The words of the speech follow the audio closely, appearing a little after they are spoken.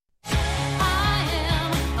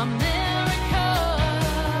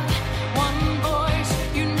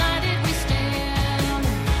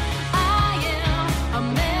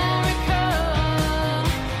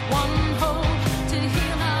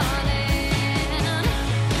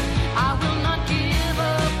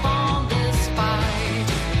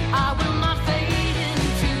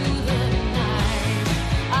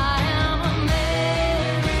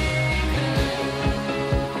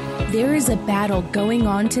is a battle going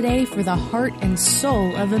on today for the heart and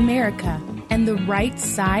soul of America, and the right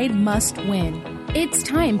side must win. It's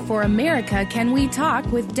time for America Can We Talk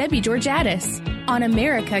with Debbie Georgatos. On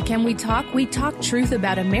America Can We talk truth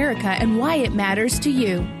about America and why it matters to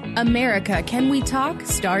you. America Can We Talk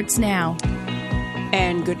starts now.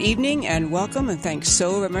 And good evening and welcome, and thanks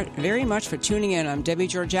so very much for tuning in. I'm Debbie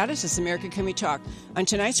Georgatos. This is America Can We Talk. On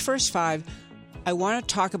tonight's First Five, I want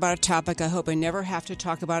to talk about a topic I hope I never have to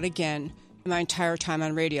talk about again in my entire time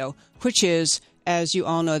on radio, which is, as you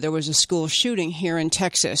all know, there was a school shooting here in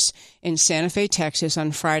Texas, in Santa Fe, Texas,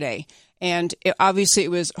 on Friday. And obviously it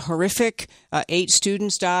was horrific. 8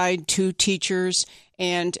 students died, 2 teachers.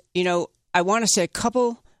 And, you know, I want to say a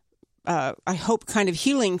couple, I hope, kind of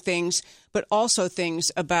healing things, but also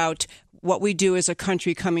things about what we do as a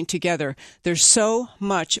country coming together. There's so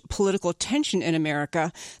much political tension in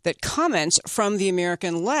America that comments from the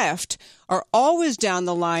American left are always down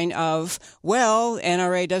the line of, well,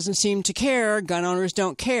 NRA doesn't seem to care, gun owners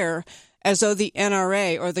don't care, as though the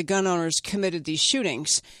NRA or the gun owners committed these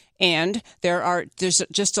shootings. And there's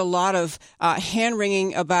just a lot of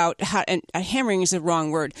hand-wringing about how, and hand-wringing is the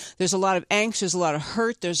wrong word. There's a lot of angst, there's a lot of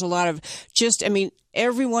hurt, there's a lot of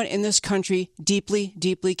everyone in this country deeply,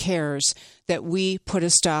 deeply cares that we put a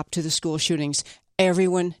stop to the school shootings.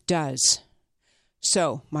 Everyone does.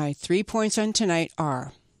 So my 3 points on tonight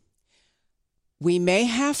are, we may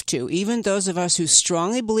have to, even those of us who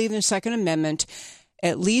strongly believe in the Second Amendment,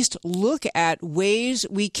 at least look at ways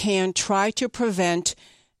we can try to prevent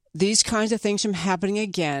these kinds of things from happening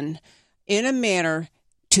again in a manner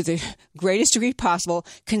to the greatest degree possible,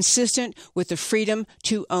 consistent with the freedom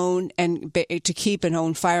to own and to keep and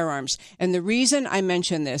own firearms. And the reason I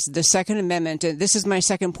mention this, the Second Amendment, and this is my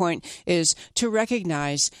second point, is to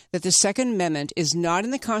recognize that the Second Amendment is not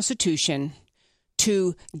in the Constitution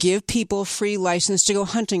to give people free license to go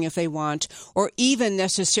hunting if they want, or even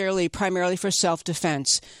necessarily primarily for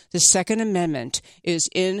self-defense. The Second Amendment is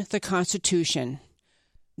in the Constitution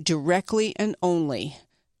directly and only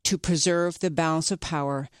to preserve the balance of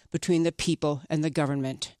power between the people and the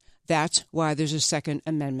government. That's why there's a Second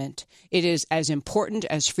Amendment. It is as important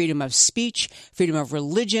as freedom of speech, freedom of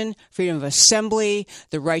religion, freedom of assembly,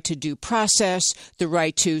 the right to due process, the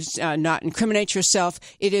right to not incriminate yourself.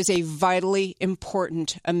 It is a vitally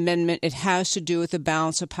important amendment. It has to do with the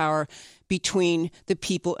balance of power between the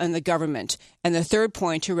people and the government. And the third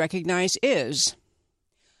point to recognize is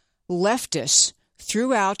leftists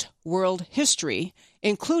throughout world history,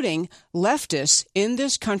 including leftists in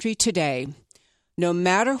this country today, no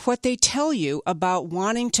matter what they tell you about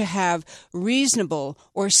wanting to have reasonable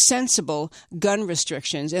or sensible gun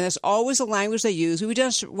restrictions, and that's always the language they use, we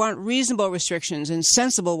just want reasonable restrictions and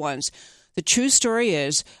sensible ones. The true story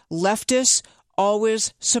is leftists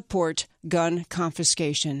always support gun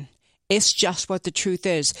confiscation. It's just what the truth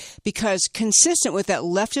is, because consistent with that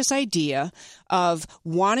leftist idea of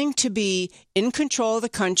wanting to be in control of the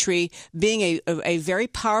country, being a very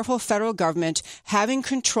powerful federal government, having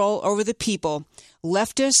control over the people,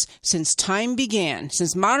 leftists, since time began,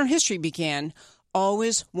 since modern history began,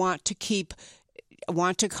 always want to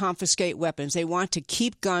confiscate weapons. They want to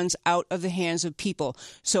keep guns out of the hands of people.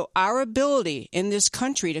 So our ability in this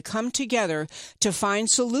country to come together to find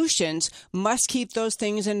solutions must keep those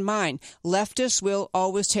things in mind. Leftists will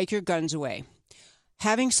always take your guns away.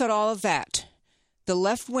 Having said all of that, the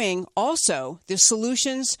left wing also, the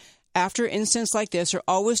solutions after incidents like this are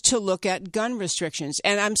always to look at gun restrictions.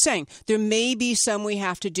 And I'm saying there may be some we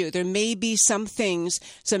have to do. There may be some things,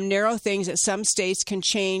 some narrow things that some states can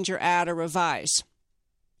change or add or revise.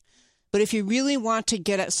 But if you really want to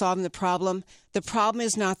get at solving the problem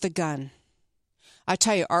is not the gun. I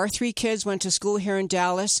tell you, our 3 kids went to school here in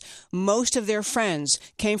Dallas. Most of their friends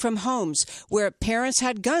came from homes where parents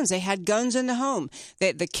had guns. They had guns in the home.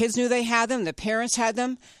 The kids knew they had them. The parents had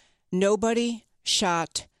them. Nobody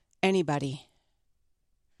shot anybody.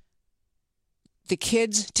 The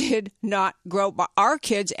kids did not grow. Our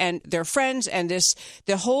kids and their friends and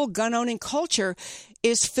the whole gun-owning culture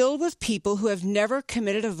is filled with people who have never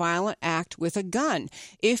committed a violent act with a gun.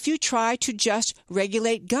 If you try to just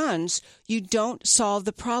regulate guns, you don't solve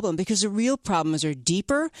the problem, because the real problems are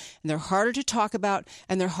deeper and they're harder to talk about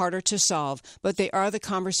and they're harder to solve. But they are the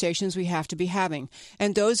conversations we have to be having.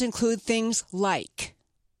 And those include things like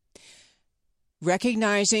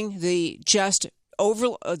recognizing the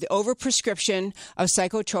overprescription of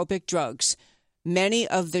psychotropic drugs. Many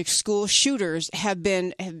of the school shooters have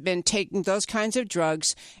been taking those kinds of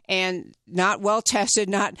drugs, and not well tested,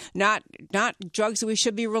 not drugs that we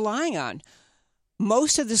should be relying on.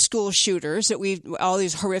 Most of the school shooters that all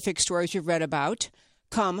these horrific stories we've read about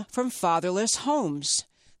come from fatherless homes.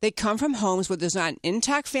 They come from homes where there's not an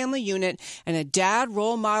intact family unit and a dad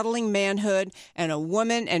role modeling manhood and a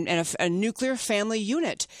woman and a nuclear family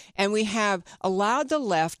unit. And we have allowed the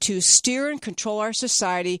left to steer and control our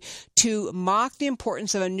society, to mock the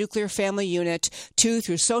importance of a nuclear family unit, to,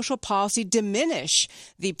 through social policy, diminish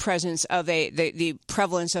the presence of the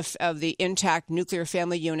prevalence of the intact nuclear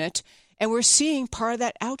family unit. And we're seeing part of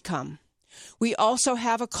that outcome. We also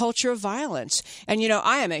have a culture of violence. And,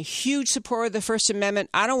 I am a huge supporter of the First Amendment.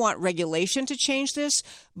 I don't want regulation to change this,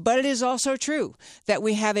 but it is also true that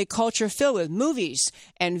we have a culture filled with movies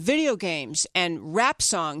and video games and rap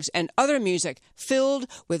songs and other music filled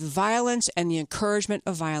with violence and the encouragement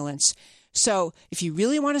of violence. So if you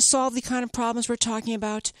really want to solve the kind of problems we're talking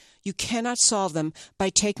about, you cannot solve them by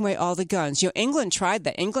taking away all the guns. England tried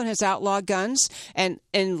that. England has outlawed guns, and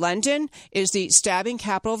in London is the stabbing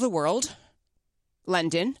capital of the world.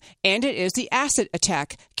 London, and it is the acid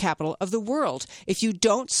attack capital of the world. If you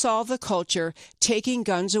don't solve the culture, taking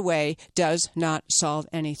guns away does not solve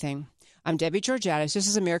anything. I'm Debbie Georgiadis. This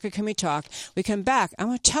is America Can We Talk. We come back. I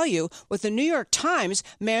want to tell you what the New York Times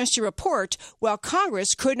managed to report while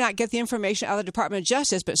Congress could not get the information out of the Department of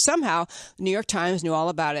Justice, but somehow the New York Times knew all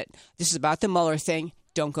about it. This is about the Mueller thing.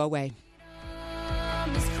 Don't go away.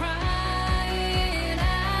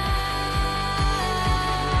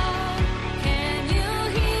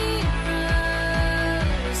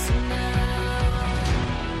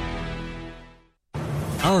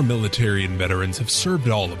 Our military and veterans have served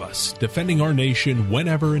all of us, defending our nation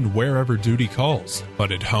whenever and wherever duty calls.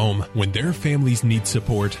 But at home, when their families need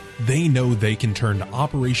support, they know they can turn to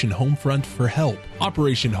Operation Homefront for help.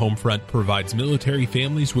 Operation Homefront provides military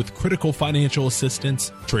families with critical financial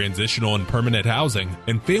assistance, transitional and permanent housing,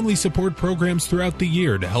 and family support programs throughout the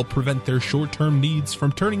year to help prevent their short-term needs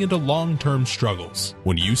from turning into long-term struggles.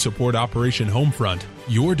 When you support Operation Homefront,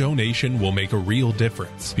 your donation will make a real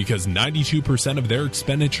difference because 92% of their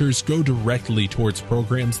expenditures go directly towards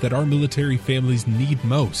programs that our military families need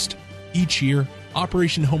most. Each year,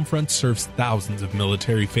 Operation Homefront serves thousands of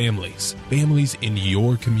military families in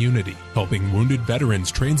your community, helping wounded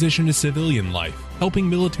veterans transition to civilian life, helping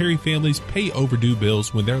military families pay overdue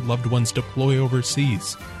bills when their loved ones deploy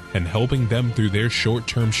overseas, and helping them through their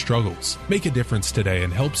short-term struggles. Make a difference today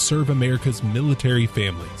and help serve America's military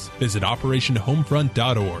families. Visit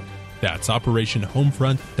OperationHomefront.org. That's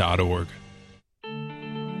OperationHomefront.org.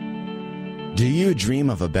 Do you dream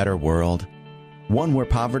of a better world? One where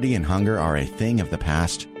poverty and hunger are a thing of the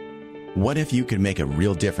past? What if you could make a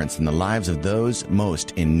real difference in the lives of those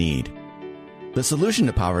most in need? The solution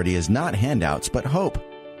to poverty is not handouts, but hope.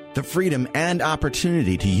 The freedom and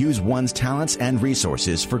opportunity to use one's talents and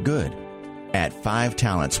resources for good. At 5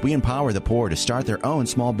 Talents, we empower the poor to start their own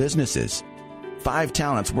small businesses. 5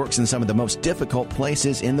 Talents works in some of the most difficult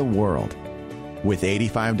places in the world. With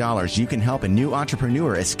 $85, you can help a new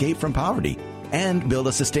entrepreneur escape from poverty and build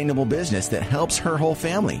a sustainable business that helps her whole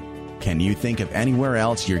family. Can you think of anywhere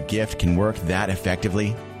else your gift can work that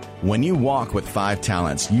effectively? When you walk with 5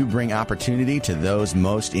 Talents, you bring opportunity to those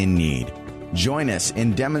most in need. Join us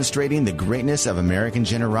in demonstrating the greatness of American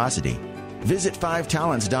generosity. Visit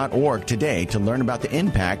 5talents.org today to learn about the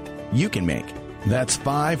impact you can make. That's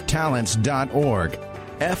 5talents.org.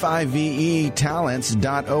 FIVE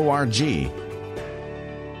talents.org.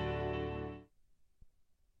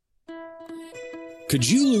 Could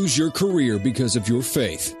you lose your career because of your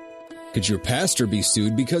faith? Could your pastor be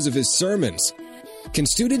sued because of his sermons? Can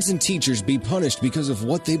students and teachers be punished because of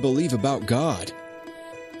what they believe about God?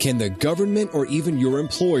 Can the government or even your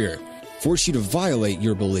employer force you to violate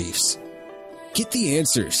your beliefs? Get the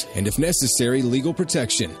answers and, if necessary, legal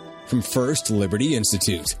protection from First Liberty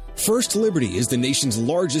Institute. First Liberty is the nation's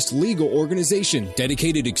largest legal organization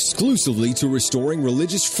dedicated exclusively to restoring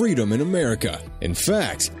religious freedom in America. In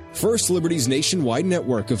fact, First Liberty's nationwide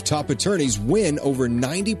network of top attorneys win over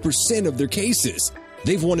 90% of their cases.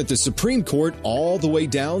 They've won at the Supreme Court all the way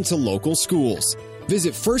down to local schools.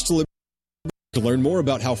 Visit First Liberty to learn more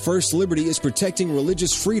about how First Liberty is protecting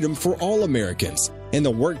religious freedom for all Americans in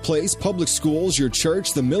the workplace, public schools, your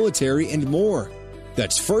church, the military, and more.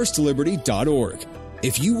 That's firstliberty.org.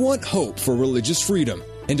 If you want hope for religious freedom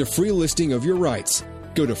and a free listing of your rights,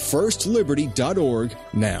 go to firstliberty.org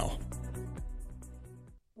now.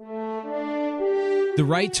 The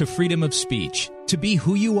right to freedom of speech, to be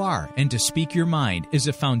who you are and to speak your mind, is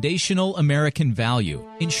a foundational American value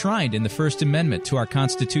enshrined in the First Amendment to our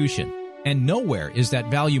Constitution. And nowhere is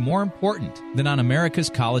that value more important than on America's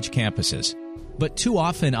college campuses. But too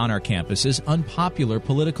often on our campuses, unpopular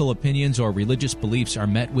political opinions or religious beliefs are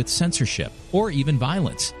met with censorship or even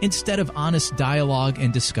violence instead of honest dialogue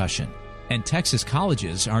and discussion. And Texas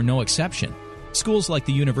colleges are no exception. Schools like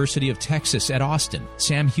the University of Texas at Austin,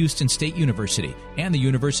 Sam Houston State University, and the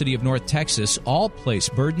University of North Texas all place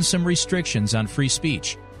burdensome restrictions on free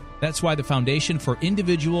speech. That's why the Foundation for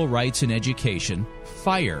Individual Rights in Education,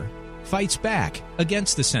 FIRE, fights back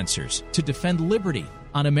against the censors to defend liberty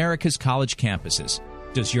on America's college campuses.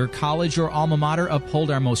 Does your college or alma mater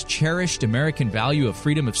uphold our most cherished American value of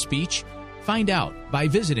freedom of speech? Find out by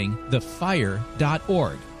visiting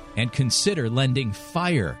thefire.org and consider lending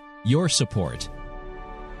FIRE your support.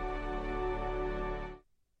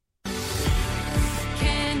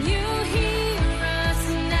 Can you hear us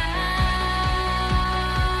now?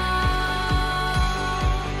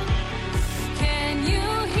 Can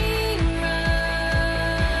you hear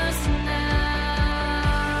us now?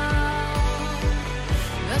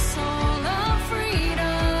 The soul of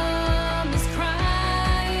freedom is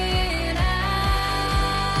crying out.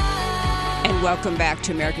 And welcome back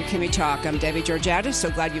to America Can We Talk. I'm Debbie Georgiadis.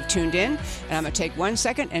 So glad you've tuned in. And I'm going to take 1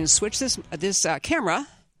 second and switch this camera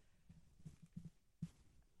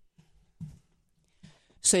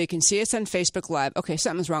so you can see us on Facebook Live. Okay,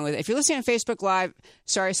 something's wrong with it. If you're listening on Facebook Live,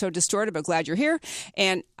 sorry, so distorted, but glad you're here.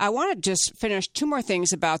 And I want to just finish 2 more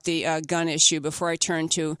things about the gun issue before I turn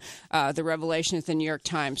to the revelation at the New York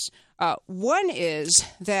Times. One is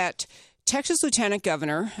that Texas Lieutenant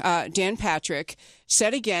Governor Dan Patrick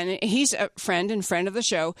said again, he's a friend of the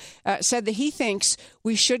show, said that he thinks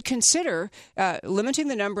we should consider limiting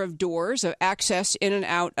the number of doors of access in and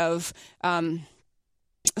out of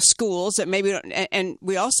schools that maybe don't, and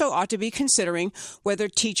we also ought to be considering whether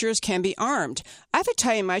teachers can be armed. I have to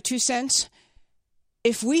tell you my 2 cents.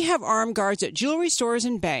 If we have armed guards at jewelry stores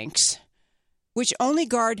and banks, which only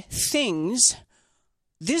guard things,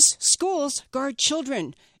 these schools guard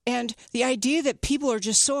children. And the idea that people are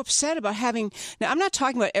just so upset about having, now I'm not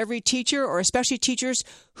talking about every teacher or especially teachers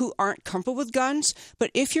who aren't comfortable with guns, but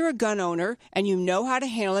if you're a gun owner and you know how to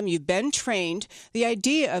handle them, you've been trained, the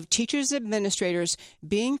idea of teachers and administrators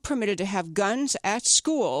being permitted to have guns at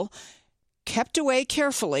school kept away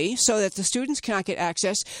carefully so that the students cannot get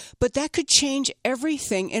access, but that could change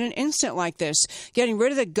everything in an instant like this. Getting rid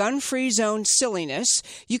of the gun-free zone silliness.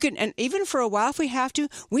 You can, and even for a while if we have to,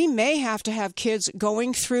 we may have to have kids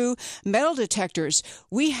going through metal detectors.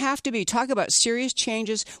 We have to talk about serious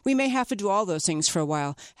changes. We may have to do all those things for a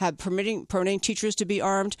while. Have permitting teachers to be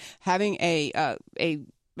armed, having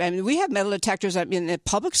I mean, we have metal detectors in the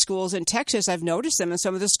public schools in Texas. I've noticed them in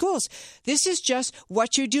some of the schools. This is just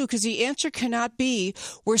what you do, because the answer cannot be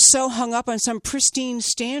we're so hung up on some pristine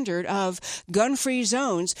standard of gun-free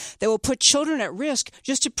zones that will put children at risk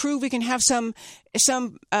just to prove we can have some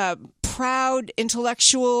proud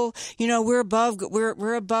intellectual, we're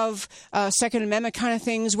above Second Amendment kind of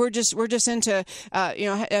things. We're just into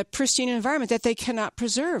a pristine environment that they cannot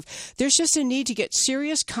preserve. There's just a need to get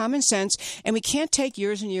serious common sense, and we can't take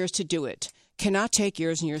years and years to do it. Cannot take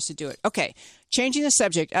years and years to do it. Okay. Changing the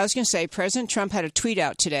subject, I was going to say President Trump had a tweet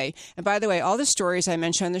out today. And by the way, all the stories I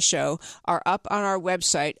mentioned on the show are up on our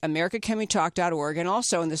website, americacanwetalk.org, and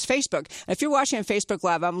also on this Facebook. And if you're watching on Facebook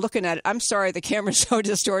Live, I'm looking at it. I'm sorry, the camera's so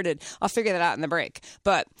distorted. I'll figure that out in the break.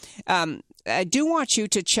 But I do want you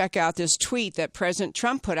to check out this tweet that President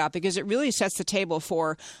Trump put out, because it really sets the table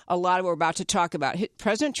for a lot of what we're about to talk about.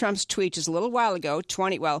 President Trump's tweet just a little while ago,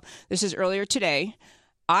 this is earlier today.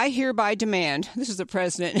 I hereby demand, this is the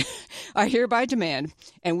president, I hereby demand,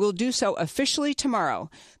 and will do so officially tomorrow,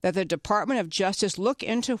 that the Department of Justice look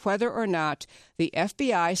into whether or not the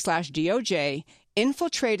FBI/DOJ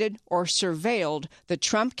infiltrated or surveilled the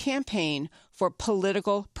Trump campaign for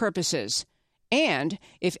political purposes, and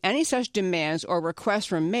if any such demands or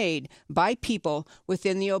requests were made by people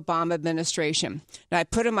within the Obama administration. Now, I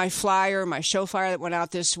put in my flyer, my show flyer that went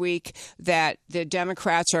out this week, that the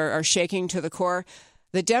Democrats are shaking to the core.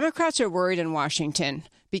 The Democrats are worried in Washington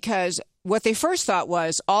because what they first thought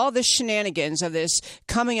was all the shenanigans of this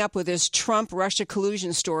coming up with this Trump-Russia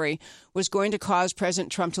collusion story was going to cause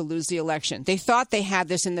President Trump to lose the election. They thought they had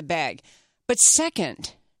this in the bag. But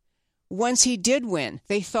second, once he did win,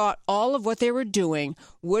 they thought all of what they were doing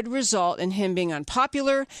would result in him being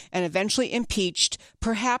unpopular and eventually impeached,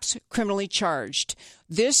 perhaps criminally charged.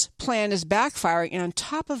 This plan is backfiring. And on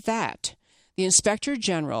top of that, the Inspector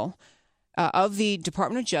General of the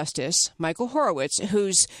Department of Justice, Michael Horowitz,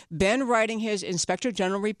 who's been writing his Inspector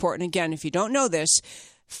General report. And again, if you don't know this,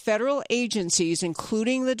 federal agencies,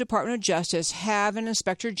 including the Department of Justice, have an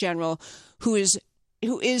Inspector General who is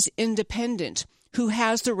independent, who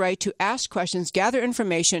has the right to ask questions, gather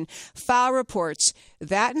information, file reports.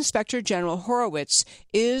 That Inspector General Horowitz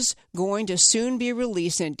is going to soon be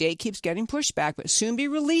released, and date keeps getting pushed back, but soon be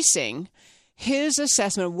releasing his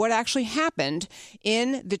assessment of what actually happened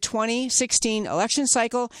in the 2016 election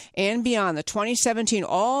cycle and beyond, the 2017,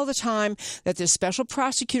 all the time that this special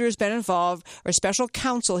prosecutor has been involved, or special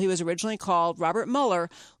counsel, he was originally called, Robert Mueller,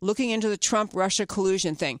 looking into the Trump-Russia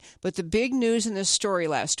collusion thing. But the big news in this story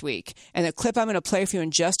last week, and the clip I'm going to play for you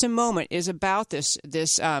in just a moment, is about this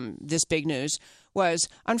big news, was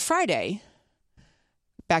on Friday,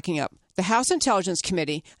 backing up, the House Intelligence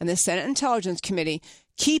Committee and the Senate Intelligence Committee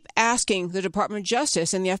keep asking the Department of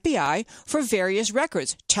Justice and the FBI for various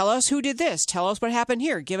records. Tell us who did this. Tell us what happened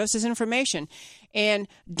here. Give us this information. And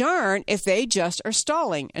darn if they just are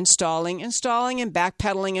stalling and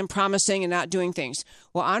backpedaling and promising and not doing things.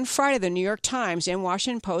 Well, on Friday, the New York Times and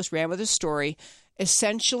Washington Post ran with a story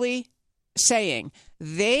essentially saying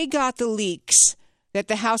they got the leaks that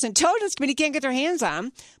the House Intelligence Committee can't get their hands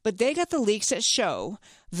on, but they got the leaks that show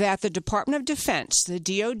that the Department of Defense, the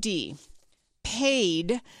DOD,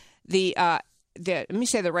 paid let me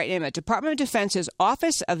say the right name, the Department of Defense's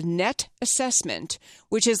Office of Net Assessment,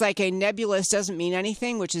 which is like a nebulous, doesn't mean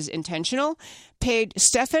anything, which is intentional, paid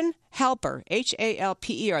Stephen Halper,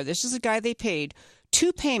 Halper, this is the guy they paid,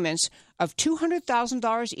 2 payments of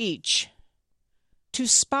 $200,000 each to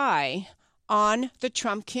spy on the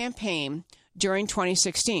Trump campaign during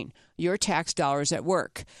 2016. Your tax dollars at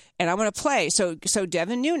work. And I'm going to play. So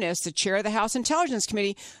Devin Nunes, the chair of the House Intelligence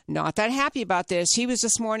Committee, not that happy about this. He was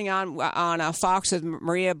this morning on Fox with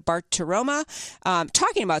Maria Bartiromo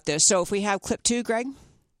talking about this. So if we have clip 2, Greg.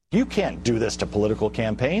 You can't do this to political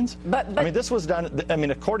campaigns. But I mean, this was done, I mean,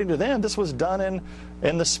 according to them, this was done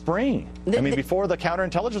in the spring. Before the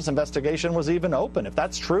counterintelligence investigation was even open. If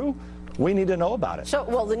that's true, we need to know about it. So,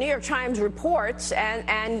 well, the New York Times reports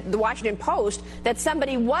and the Washington Post that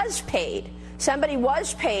somebody was paid. Somebody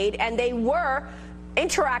was paid, and they were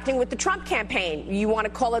interacting with the Trump campaign. You want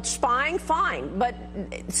to call it spying? Fine. But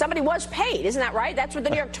somebody was paid. Isn't that right? That's what the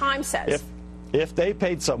New York Times says. If they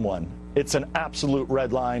paid someone, it's an absolute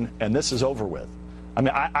red line, and this is over with. I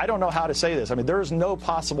mean, I don't know how to say this. I mean, there is no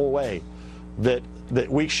possible way that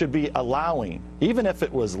we should be allowing, even if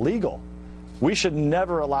it was legal, we should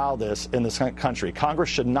never allow this in this country. Congress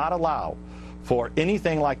should not allow for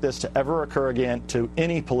anything like this to ever occur again to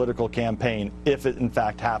any political campaign if it in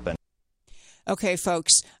fact happened. Okay,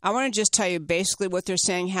 folks, I want to just tell you basically what they're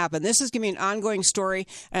saying happened. This is going to be an ongoing story.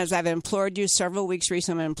 And as I've implored you several weeks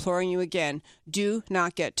recently, I'm imploring you again, do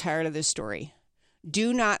not get tired of this story.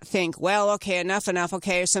 Do not think, well, okay, enough.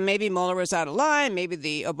 Okay, so maybe Mueller was out of line. Maybe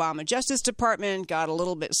the Obama Justice Department got a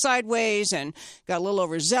little bit sideways and got a little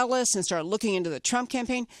overzealous and started looking into the Trump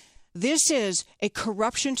campaign. This is a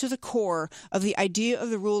corruption to the core of the idea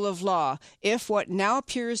of the rule of law, if what now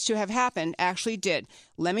appears to have happened actually did.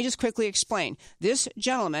 Let me just quickly explain. This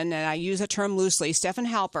gentleman, and I use the term loosely, Stephen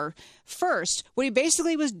Halper, first, what he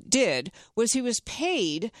basically did was he was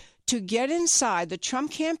paid to get inside the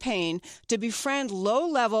Trump campaign to befriend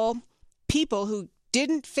low-level people who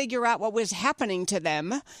didn't figure out what was happening to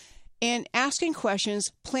them and asking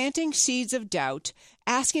questions, planting seeds of doubt,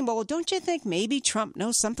 asking, well, don't you think maybe Trump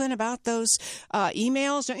knows something about those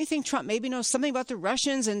emails? Don't you think Trump maybe knows something about the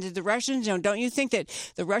Russians? And the Russians, don't you think that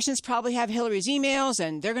the Russians probably have Hillary's emails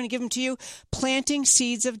and they're going to give them to you? Planting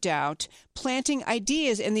seeds of doubt, planting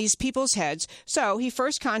ideas in these people's heads. So he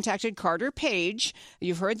first contacted Carter Page.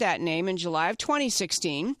 You've heard that name in July of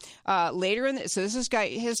 2016. So this is his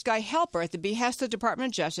guy Halper at the behest of the Department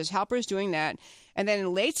of Justice. Halper is doing that. And then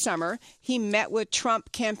in late summer, he met with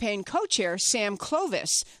Trump campaign co-chair Sam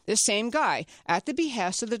Clovis, this same guy, at the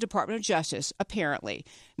behest of the Department of Justice, apparently.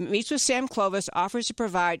 Meets with Sam Clovis, offers to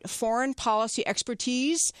provide foreign policy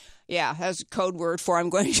expertise. Yeah, that's a code word for I'm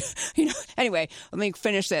going to, Anyway, let me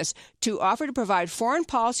finish this. To offer to provide foreign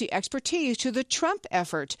policy expertise to the Trump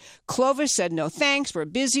effort. Clovis said, no thanks, we're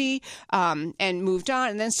busy, and moved on.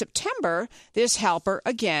 And then September, this Halper,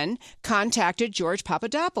 again, contacted George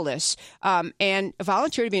Papadopoulos and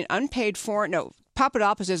volunteered to be an unpaid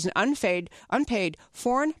Papadopoulos is an unpaid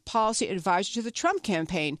foreign policy advisor to the Trump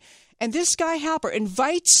campaign. And this guy, Halper,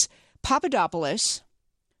 invites Papadopoulos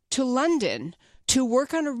to London to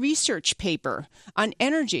work on a research paper on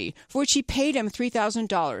energy, for which he paid him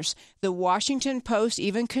 $3,000. The Washington Post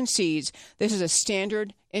even concedes this is a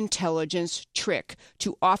standard intelligence trick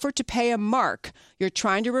to offer to pay a mark you're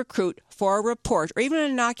trying to recruit for a report or even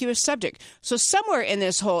an innocuous subject. So somewhere in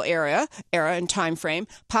this whole era and time frame,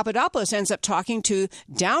 Papadopoulos ends up talking to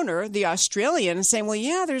Downer, the Australian, and saying, well,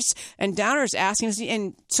 yeah, and Downer's asking,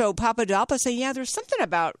 and so Papadopoulos say, yeah, there's something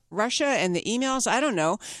about Russia and the emails, I don't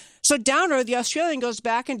know. So Downer, the Australian, goes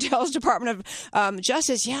back and tells Department of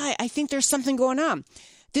Justice, yeah, I think there's something going on.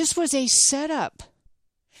 This was a setup.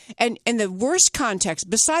 And in the worst context,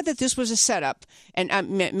 beside that this was a setup, and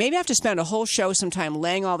maybe I have to spend a whole show sometime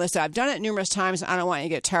laying all this out. I've done it numerous times. I don't want you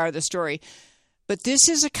to get tired of the story. But this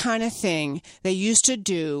is a kind of thing they used to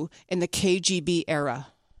do in the KGB era.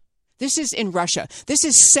 This is in Russia. This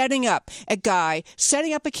is setting up a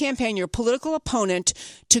campaign, your political opponent,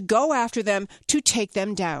 to go after them, to take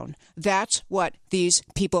them down. That's what these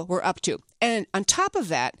people were up to. And on top of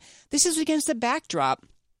that, this is against the backdrop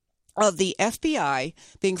of the FBI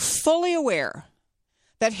being fully aware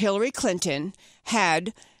that Hillary Clinton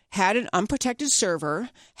had an unprotected server,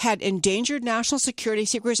 had endangered national security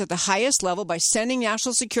secrets at the highest level by sending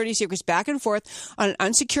national security secrets back and forth on an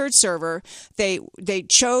unsecured server. They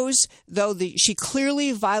chose, though she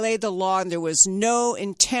clearly violated the law and there was no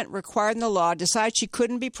intent required in the law, decided she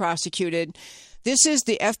couldn't be prosecuted. This is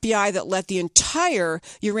the FBI that let the entire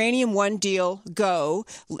Uranium One deal go.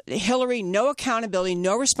 Hillary, no accountability,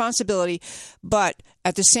 no responsibility, but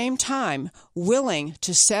at the same time, willing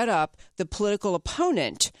to set up the political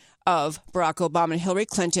opponent of Barack Obama and Hillary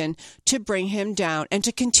Clinton to bring him down and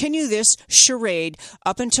to continue this charade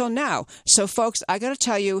up until now. So, folks, I got to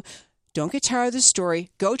tell you, don't get tired of this story.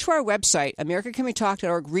 Go to our website,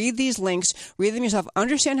 americacanwetalk.org. Read these links. Read them yourself.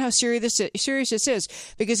 Understand how serious this is,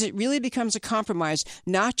 because it really becomes a compromise,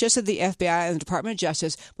 not just of the FBI and the Department of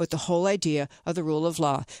Justice, but the whole idea of the rule of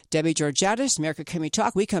law. Debbie Georgiadis, America Can We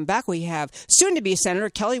Talk. We come back. We have soon-to-be Senator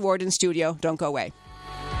Kelli Ward in studio. Don't go away.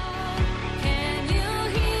 Can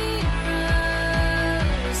you hear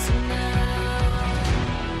us now?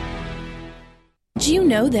 Do you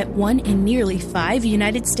know that 1 in nearly 5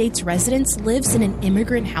 United States residents lives in an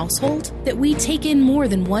immigrant household? That we take in more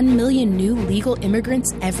than 1 million new legal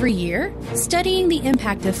immigrants every year? Studying the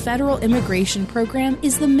impact of federal immigration program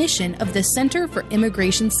is the mission of the Center for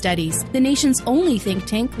Immigration Studies, the nation's only think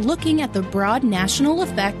tank looking at the broad national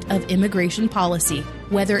effect of immigration policy.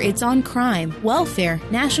 Whether it's on crime, welfare,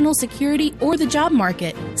 national security, or the job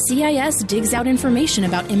market, CIS digs out information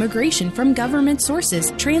about immigration from government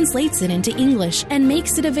sources, translates it into English, and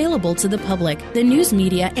makes it available to the public, the news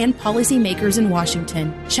media, and policymakers in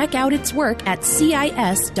Washington. Check out its work at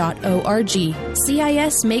CIS.org.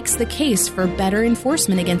 CIS makes the case for better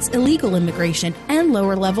enforcement against illegal immigration and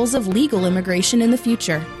lower levels of legal immigration in the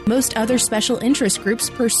future. Most other special interest groups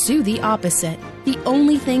pursue the opposite. The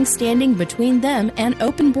only thing standing between them and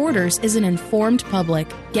open borders is an informed public.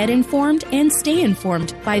 Get informed and stay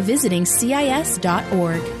informed by visiting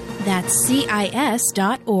CIS.org. That's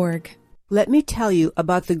CIS.org. Let me tell you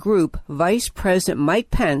about the group Vice President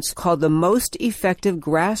Mike Pence called the most effective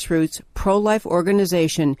grassroots pro-life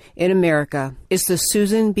organization in America. It's the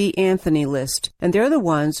Susan B. Anthony list, and they're the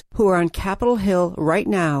ones who are on Capitol Hill right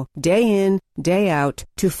now, day in, day out,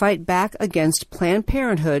 to fight back against Planned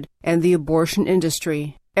Parenthood and the abortion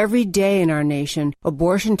industry. Every day in our nation,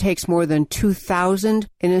 abortion takes more than 2,000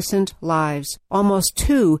 innocent lives, almost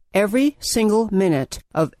 2 every single minute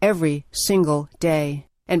of every single day.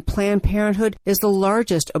 And Planned Parenthood is the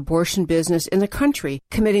largest abortion business in the country,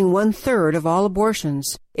 committing 1/3 of all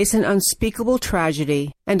abortions. It's an unspeakable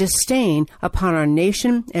tragedy and a stain upon our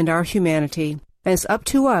nation and our humanity. And it's up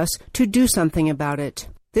to us to do something about it.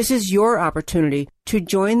 This is your opportunity to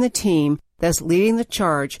join the team that's leading the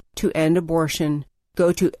charge to end abortion.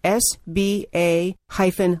 Go to sba-list.org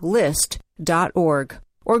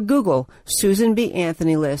or Google Susan B.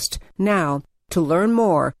 Anthony List now to learn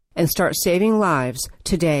more and start saving lives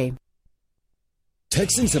today.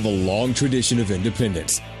 Texans have a long tradition of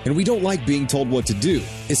independence, and we don't like being told what to do,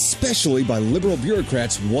 especially by liberal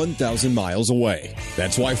bureaucrats 1,000 miles away.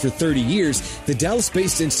 That's why for 30 years, the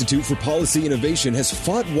Dallas-based Institute for Policy Innovation has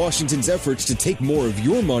fought Washington's efforts to take more of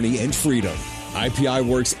your money and freedom. IPI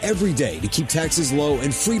works every day to keep taxes low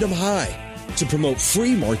and freedom high, to promote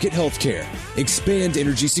free market healthcare, expand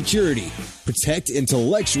energy security, protect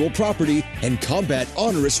intellectual property, and combat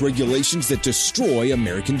onerous regulations that destroy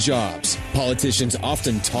American jobs. Politicians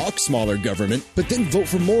often talk smaller government, but then vote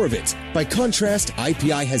for more of it. By contrast,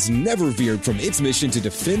 IPI has never veered from its mission to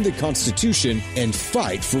defend the Constitution and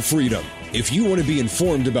fight for freedom. If you want to be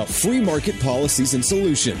informed about free market policies and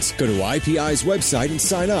solutions, go to IPI's website and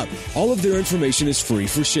sign up. All of their information is free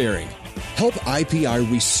for sharing. Help IPI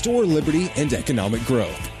restore liberty and economic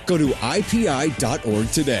growth. Go to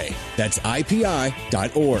IPI.org today. That's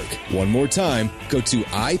IPI.org. One more time, go to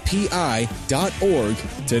IPI.org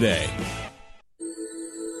today.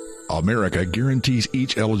 America guarantees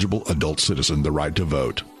each eligible adult citizen the right to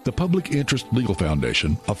vote. The Public Interest Legal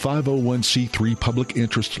Foundation, a 501c3 public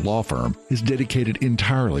interest law firm, is dedicated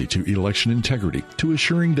entirely to election integrity, to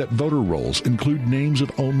assuring that voter rolls include names of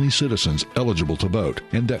only citizens eligible to vote,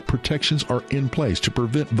 and that protections are in place to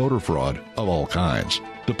prevent voter fraud of all kinds.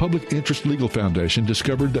 The Public Interest Legal Foundation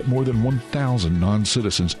discovered that more than 1,000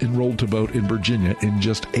 non-citizens enrolled to vote in Virginia in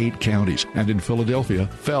just 8 counties, and in Philadelphia,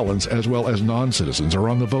 felons as well as non-citizens are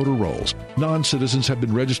on the voter rolls. Non-citizens have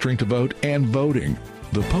been registering to vote and voting.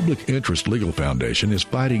 The Public Interest Legal Foundation is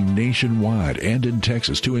fighting nationwide and in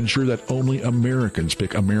Texas to ensure that only Americans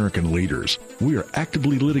pick American leaders. We are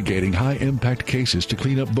actively litigating high-impact cases to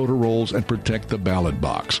clean up voter rolls and protect the ballot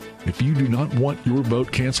box. If you do not want your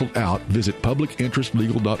vote canceled out, visit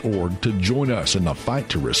publicinterestlegal.org to join us in the fight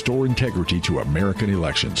to restore integrity to American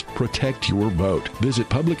elections. Protect your vote. Visit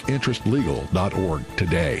publicinterestlegal.org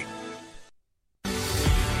today.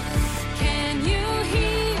 Can you hear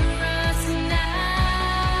us now?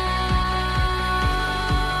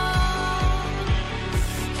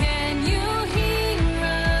 Can you hear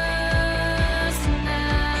us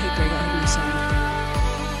now? Hey, Greg, I heard you sing.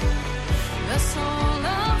 The soul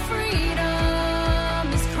of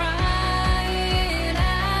freedom is crying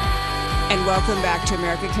out. And welcome back to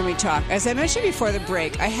America Can We Talk. As I mentioned before the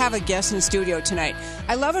break, I have a guest in the studio tonight.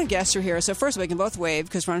 I love when guests are here. So first of all, we can both wave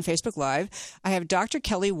because we're on Facebook Live. I have Dr.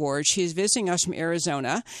 Kelli Ward. She's visiting us from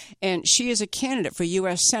Arizona, and she is a candidate for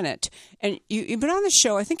U.S. Senate. And you've been on the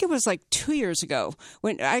show, I think it was like 2 years ago.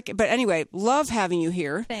 But anyway, love having you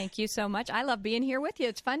here. Thank you so much. I love being here with you.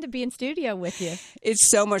 It's fun to be in studio with you.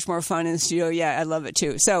 It's so much more fun in the studio. Yeah, I love it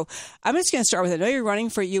too. So I'm just going to start with, I know you're running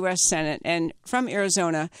for U.S. Senate and from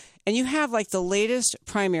Arizona, and you have like the latest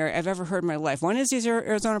primary I've ever heard in my life. When is these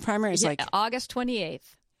Arizona primaries? Like August 28th.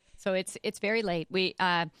 So it's very late.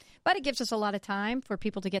 But it gives us a lot of time for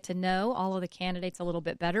people to get to know all of the candidates a little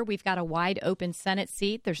bit better. We've got a wide open Senate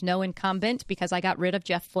seat. There's no incumbent because I got rid of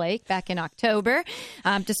Jeff Flake back in October,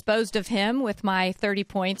 disposed of him with my 30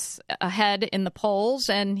 points ahead in the polls,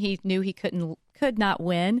 and he knew he could not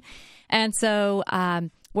win. And so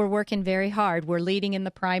we're working very hard. We're leading in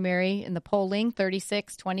the primary, in the polling,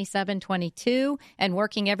 36, 27, 22, and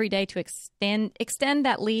working every day to extend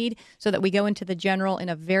that lead so that we go into the general in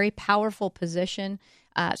a very powerful position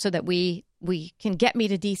so that we can get me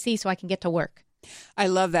to D.C. so I can get to work. I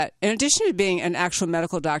love that. In addition to being an actual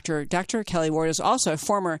medical doctor, Dr. Kelli Ward is also a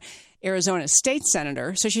former Arizona state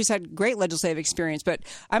senator, so she's had great legislative experience. But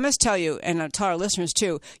I must tell you, and I'll tell our listeners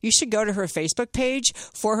too, you should go to her Facebook page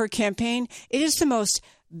for her campaign. It is the most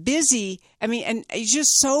busy, and it's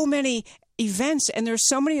just so many events, and there's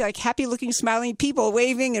so many like happy looking smiling people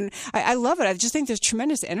waving, and I love it. I just think there's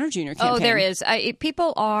tremendous energy in your campaign. Oh, there is.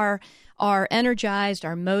 People are energized,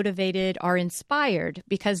 are motivated, are inspired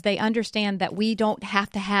because they understand that we don't have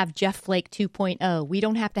to have Jeff Flake 2.0. We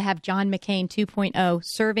don't have to have John McCain 2.0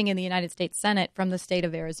 serving in the United States Senate from the state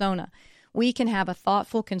of Arizona. We can have a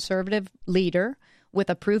thoughtful conservative leader with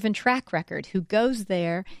a proven track record who goes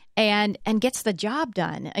there and gets the job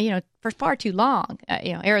done, for far too long.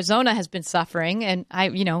 Arizona has been suffering, and I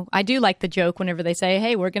do like the joke whenever they say,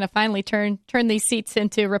 hey, we're going to finally turn these seats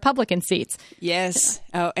into Republican seats. Yes.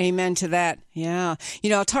 Oh, amen to that. Yeah.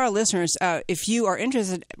 I'll tell our listeners, if you are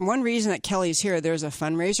interested, one reason that Kelli's here, there's a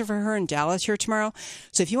fundraiser for her in Dallas here tomorrow.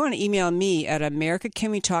 So if you want to email me at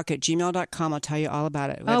americacanwetalk@gmail.com, I'll tell you all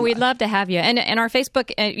about it. Oh, we'd love to have you. And our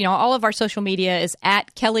Facebook, all of our social media is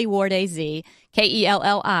at Kelli Ward AZ,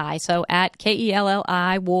 Kelli. So at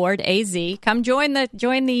Kelli Ward AZ. Come join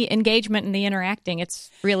the engagement and the interacting. It's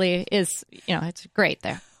really is, it's great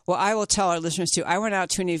there. Well, I will tell our listeners too. I went out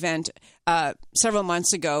to an event several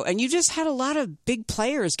months ago, and you just had a lot of big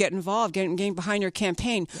players get involved, getting behind your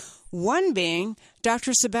campaign. One being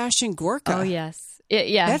Dr. Sebastian Gorka. Oh, yes.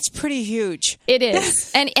 Yeah, that's pretty huge. It is,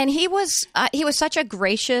 and he was such a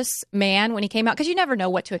gracious man when he came out, because you never know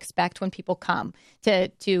what to expect when people come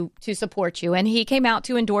to support you. And he came out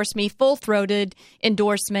to endorse me, full-throated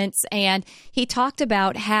endorsements, and he talked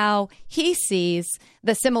about how he sees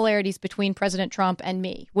the similarities between President Trump and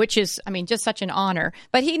me, which is, just such an honor.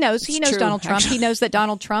 But he knows true, Donald Trump. actually. He knows that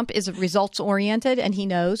Donald Trump is results-oriented, and he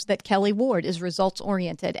knows that Kelli Ward is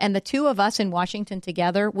results-oriented. And the two of us in Washington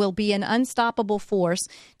together will be an unstoppable force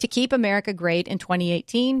to keep America great in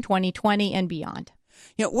 2018, 2020, and beyond.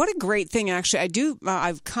 What a great thing, actually.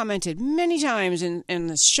 I've commented many times in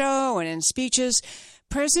the show and in speeches.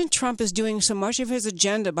 President Trump is doing so much of his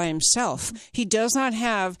agenda by himself. He does not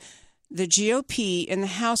have the GOP in the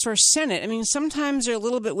House or Senate. I mean, sometimes they're a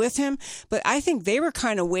little bit with him, but I think they were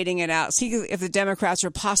kind of waiting it out, see if the Democrats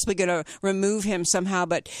are possibly going to remove him somehow.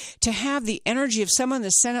 But to have the energy of someone in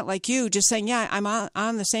the Senate like you just saying, yeah, I'm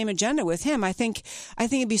on the same agenda with him, I think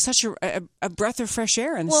it'd be such a breath of fresh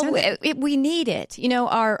air in the Senate. We need it. You know,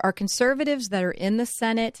 our conservatives that are in the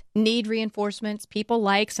Senate need reinforcements. People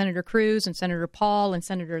like Senator Cruz and Senator Paul and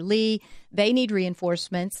Senator Lee, they need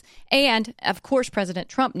reinforcements. And, of course, President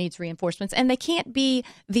Trump needs reinforcements. And they can't be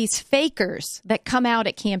these fakers that come out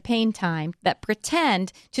at campaign time that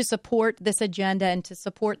pretend to support this agenda and to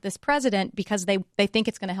support this president because they think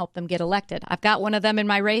it's going to help them get elected. I've got one of them in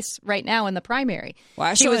my race right now in the primary. Well,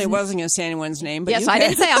 I certainly wasn't going to say anyone's name. But yes, I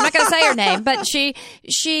didn't say. I'm not going to say her name. But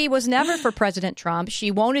she was never for President Trump.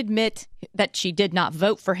 She won't admit that she did not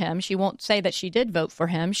vote for him. She won't say that she did vote for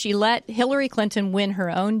him. She let Hillary Clinton win her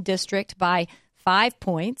own district by 5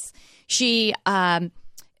 points. She's a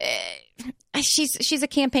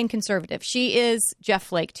campaign conservative. She is Jeff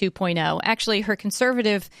Flake 2.0. Actually, her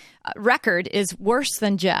conservative record is worse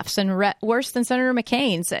than Jeff's and worse than Senator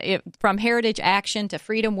McCain's. From Heritage Action to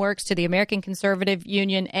Freedom Works to the American Conservative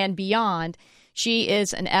Union and beyond, she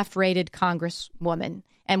is an F-rated congresswoman.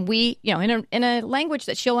 And we, you know, in a language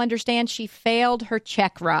that she'll understand, she failed her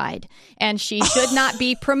check ride, and she should not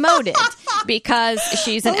be promoted because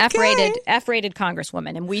she's an F-rated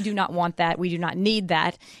congresswoman, and we do not want that. We do not need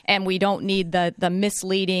that, and we don't need the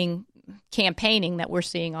misleading campaigning that we're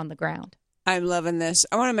seeing on the ground. I'm loving this.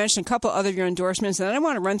 I want to mention a couple other of your endorsements, and then I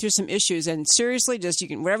want to run through some issues. And seriously, just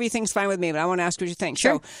whatever you think's fine with me, but I want to ask what you think.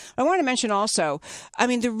 Sure. So I want to mention also, I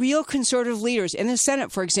mean, the real conservative leaders in the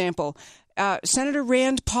Senate, for example. Senator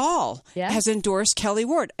Rand Paul has endorsed Kelli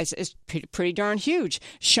Ward. It's pretty darn huge.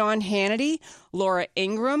 Sean Hannity, Laura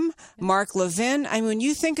Ingraham, Mark Levin. I mean, when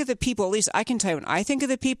you think of the people, at least I can tell you, when I think of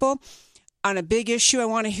the people on a big issue, I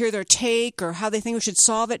want to hear their take or how they think we should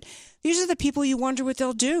solve it. These are the people you wonder what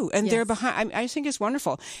they'll do, and they're behind. I think it's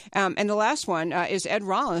wonderful. And the last one is Ed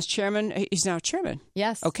Rollins, chairman. He's now chairman.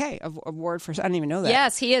 Yes. Okay. Award for. I didn't even know that.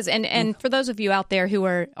 Yes, he is. And for those of you out there who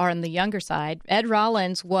are on the younger side, Ed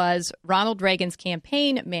Rollins was Ronald Reagan's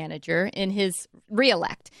campaign manager in his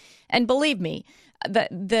reelect. And believe me,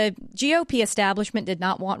 the GOP establishment did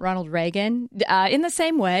not want Ronald Reagan in the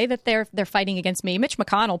same way that they're fighting against me. Mitch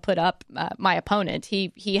McConnell put up my opponent.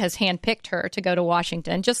 He has handpicked her to go to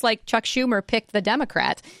Washington, just like Chuck Schumer picked the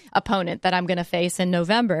Democrat opponent that I'm going to face in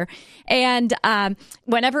November. And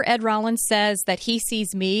whenever Ed Rollins says that he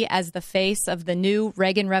sees me as the face of the new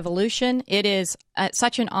Reagan revolution, it is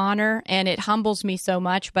such an honor, and it humbles me so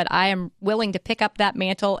much. But I am willing to pick up that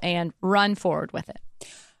mantle and run forward with it.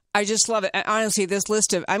 I just love it. And honestly, this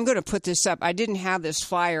list of, I'm going to put this up. I didn't have this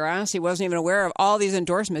flyer. I honestly wasn't even aware of all these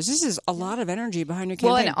endorsements. This is a lot of energy behind your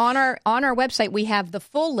campaign. Well, and on our website, we have the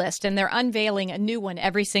full list, and they're unveiling a new one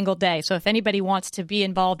every single day. So if anybody wants to be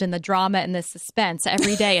involved in the drama and the suspense,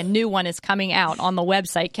 every day a new one is coming out on the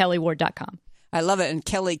website, KelliWard.com. I love it. And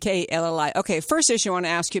Kelli, Kelli. Okay, first issue I want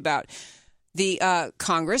to ask you about. The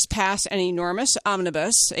Congress passed an enormous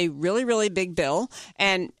omnibus, a really, really big bill,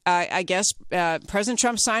 and I guess President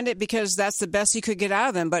Trump signed it because that's the best he could get out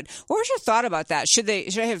of them. But what was your thought about that? Should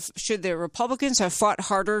the Republicans have fought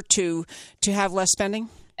harder to have less spending?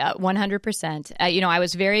 100%. I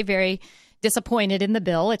was very, very disappointed in the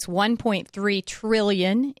bill. It's $1.3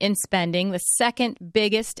 trillion in spending, the second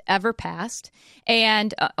biggest ever passed,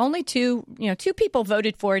 and only two people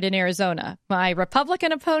voted for it in Arizona. My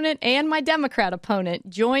Republican opponent and my Democrat opponent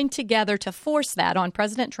joined together to force that on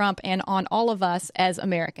President Trump and on all of us as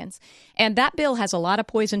Americans. And that bill has a lot of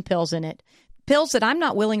poison pills in it. Pills that I'm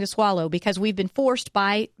not willing to swallow because we've been forced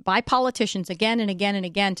by politicians again and again and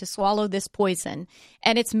again to swallow this poison,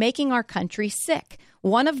 and it's making our country sick.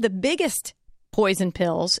 One of the biggest poison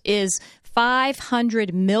pills is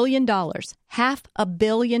 $500 million, $500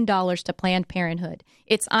 million to Planned Parenthood.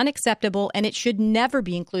 It's unacceptable, and it should never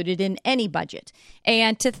be included in any budget.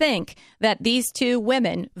 And to think that these two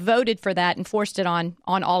women voted for that and forced it on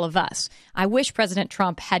all of us. I wish President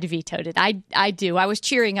Trump had vetoed it. I do. I was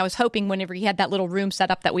cheering. I was hoping whenever he had that little room set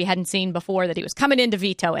up that we hadn't seen before that he was coming in to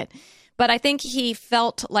veto it. But I think he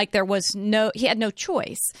felt like he had no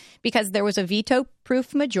choice because there was a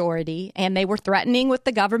veto-proof majority and they were threatening with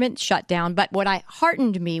the government shutdown. But what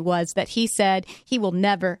heartened me was that he said he will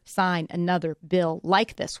never sign another bill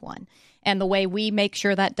like this one. And the way we make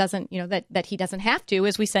sure that that he doesn't have to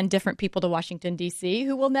is we send different people to Washington, D.C.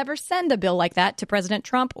 who will never send a bill like that to President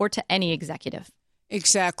Trump or to any executive.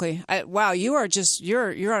 Exactly. Wow, you are just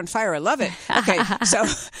you're on fire. I love it. Okay, so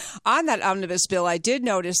on that omnibus bill, I did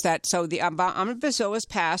notice that. So the omnibus bill was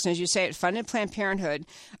passed, and as you say, it funded Planned Parenthood.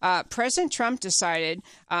 President Trump decided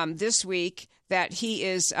this week that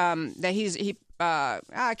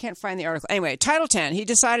I can't find the article. Anyway, Title 10. He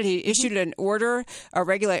decided he issued an order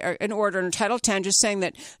in Title 10, just saying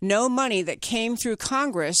that no money that came through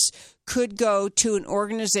Congress could go to an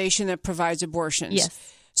organization that provides abortions.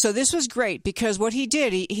 Yes. So this was great because what he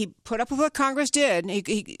did, he put up with what Congress did,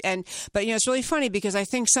 but it's really funny because I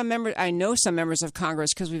know some members of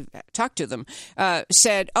Congress because we've talked to them,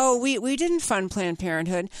 said, "Oh, we didn't fund Planned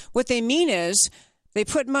Parenthood." What they mean is they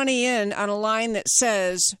put money in on a line that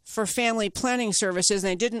says for family planning services,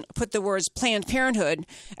 and they didn't put the words Planned Parenthood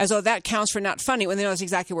as though that counts for not funding when they know that's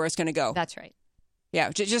exactly where it's going to go. That's right. Yeah,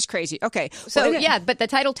 just crazy. Okay. So, but the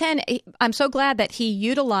Title 10, I'm so glad that he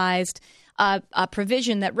utilized a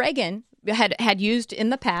provision that Reagan had used in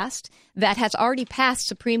the past that has already passed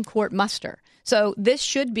Supreme Court muster. So this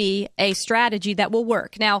should be a strategy that will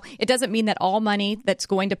work. Now, it doesn't mean that all money that's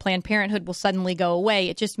going to Planned Parenthood will suddenly go away.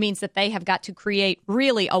 It just means that they have got to create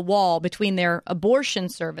really a wall between their abortion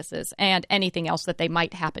services and anything else that they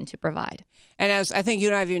might happen to provide. And as I think you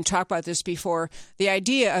and I have even talked about this before, the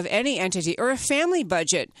idea of any entity or a family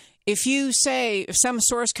budget, if some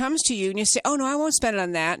source comes to you and you say, "Oh no, I won't spend it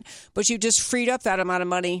on that," but you just freed up that amount of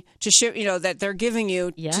money to ship, that they're giving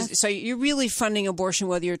you, so you're really funding abortion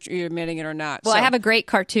whether you're admitting it or not. Well, I have a great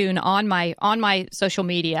cartoon on my social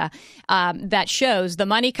media that shows the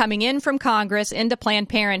money coming in from Congress into Planned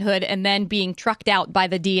Parenthood and then being trucked out by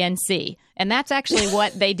the DNC. And that's actually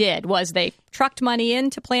what they did, was they trucked money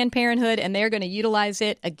into Planned Parenthood, and they're going to utilize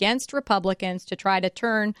it against Republicans to try to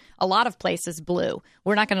turn a lot of places blue.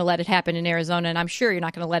 We're not going to let it happen in Arizona, and I'm sure you're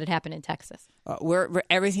not going to let it happen in Texas. We're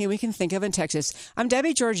everything we can think of in Texas. I'm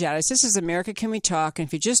Debbie Georgiadis. This is America Can We Talk? And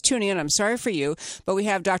if you're just tuning in, I'm sorry for you, but we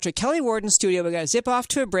have Dr. Kelli Ward in studio. We got to zip off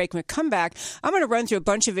to a break. When we come back, I'm going to run through a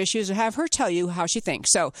bunch of issues and have her tell you how she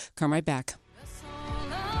thinks. So come right back.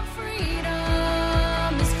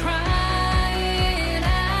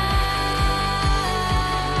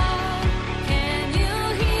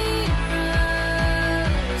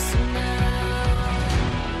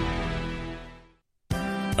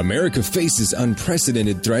 America faces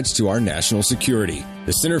unprecedented threats to our national security.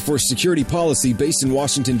 The Center for Security Policy, based in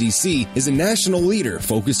Washington, D.C., is a national leader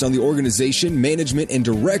focused on the organization, management, and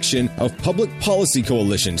direction of public policy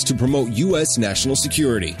coalitions to promote U.S. national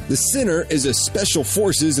security. The Center is a special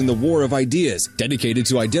forces in the war of ideas, dedicated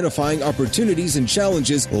to identifying opportunities and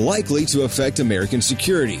challenges likely to affect American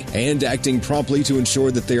security, and acting promptly to ensure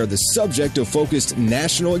that they are the subject of focused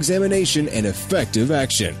national examination and effective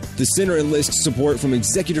action. The Center enlists support from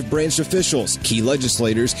executive branch officials, key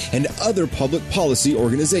legislators, and other public policy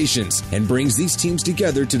organizations, and brings these teams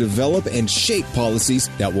together to develop and shape policies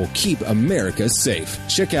that will keep America safe.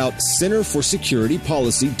 Check out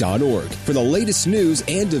centerforsecuritypolicy.org for the latest news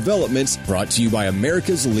and developments, brought to you by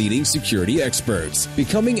America's leading security experts.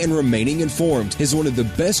 Becoming and remaining informed is one of the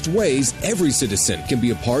best ways every citizen can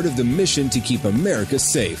be a part of the mission to keep America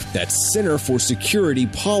safe. That's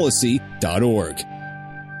centerforsecuritypolicy.org.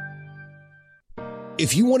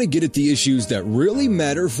 If you want to get at the issues that really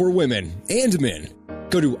matter for women and men,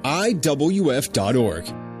 go to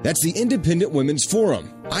IWF.org. That's the Independent Women's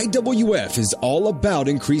Forum. IWF is all about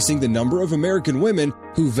increasing the number of American women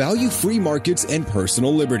who value free markets and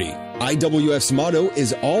personal liberty. IWF's motto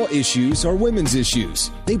is all issues are women's issues.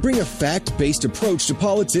 They bring a fact-based approach to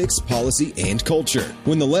politics, policy, and culture.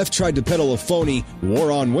 When the left tried to peddle a phony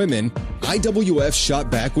war on women, IWF shot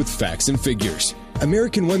back with facts and figures.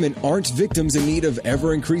 American women aren't victims in need of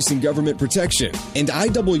ever-increasing government protection, and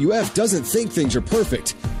IWF doesn't think things are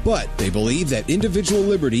perfect, but they believe that individual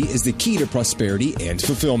liberty is the key to prosperity and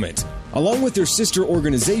fulfillment. Along with their sister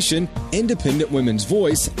organization, Independent Women's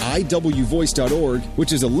Voice, IWVoice.org,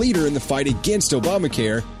 which is a leader in the fight against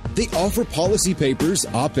Obamacare, they offer policy papers,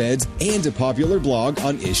 op-eds, and a popular blog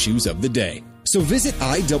on issues of the day. So visit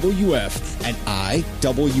IWF at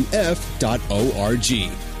IWF.org.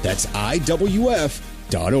 That's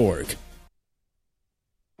IWF.org.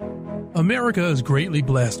 America is greatly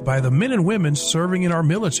blessed by the men and women serving in our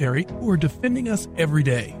military who are defending us every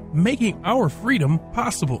day, making our freedom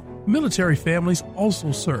possible. Military families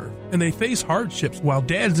also serve, and they face hardships while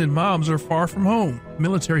dads and moms are far from home.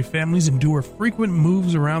 Military families endure frequent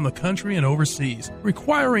moves around the country and overseas,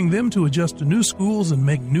 requiring them to adjust to new schools and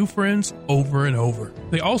make new friends over and over.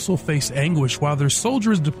 They also face anguish while their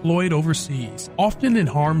soldier is deployed overseas, often in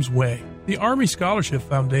harm's way. The Army Scholarship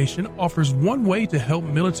Foundation offers one way to help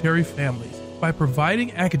military families. by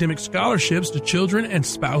providing academic scholarships to children and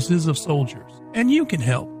spouses of soldiers. And you can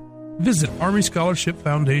help. Visit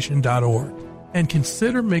ArmyScholarshipFoundation.org and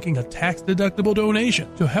consider making a tax-deductible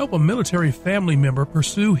donation to help a military family member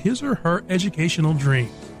pursue his or her educational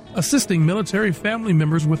dreams. Assisting military family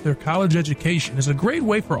members with their college education is a great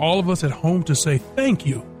way for all of us at home to say thank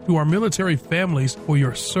you to our military families for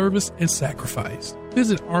your service and sacrifice.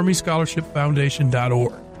 Visit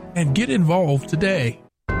ArmyScholarshipFoundation.org and get involved today.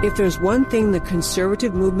 If there's one thing the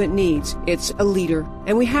conservative movement needs, it's a leader.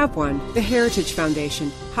 And we have one, the Heritage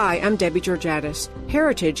Foundation. Hi, I'm Debbie Georgiadis.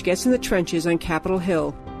 Heritage gets in the trenches on Capitol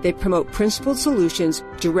Hill. They promote principled solutions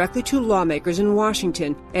directly to lawmakers in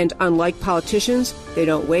Washington, and unlike politicians, they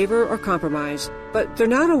don't waver or compromise. But they're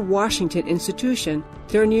not a Washington institution.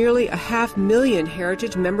 There are nearly 500,000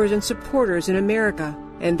 Heritage members and supporters in America,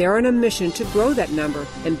 and they're on a mission to grow that number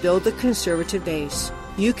and build the conservative base.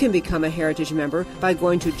 You can become a Heritage member by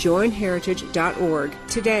going to joinheritage.org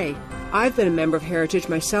today. I've been a member of Heritage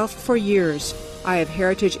myself for years. I have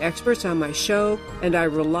Heritage experts on my show, and I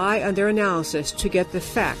rely on their analysis to get the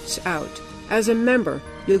facts out. As a member,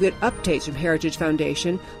 you'll get updates from Heritage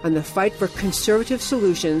Foundation on the fight for conservative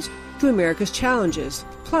solutions to America's challenges.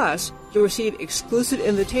 Plus, you'll receive exclusive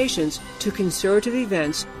invitations to conservative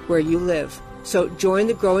events where you live. So join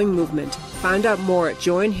the growing movement. Find out more at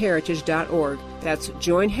joinheritage.org. That's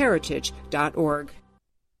joinheritage.org.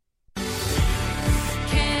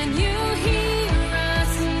 Can you hear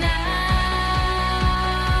us now?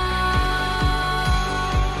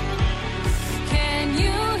 Can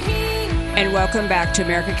you hear us? And welcome back to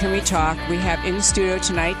America Can We Talk. We have in studio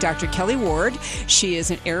tonight Dr. Kelli Ward. She is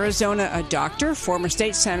an Arizona doctor, former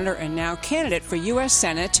state senator, and now candidate for U.S.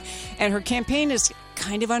 Senate. And her campaign is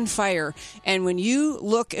kind of on fire. And when you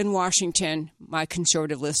look in Washington, my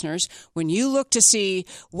conservative listeners, when you look to see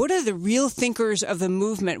what are the real thinkers of the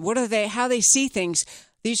movement, what are they, how they see things,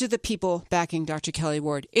 these are the people backing Dr. Kelli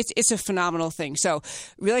Ward. It's a phenomenal thing. So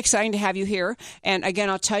really exciting to have you here. And again,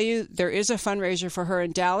 I'll tell you, there is a fundraiser for her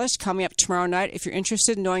in Dallas coming up tomorrow night. If you're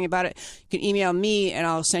interested in knowing about it, you can email me and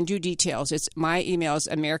I'll send you details. My email is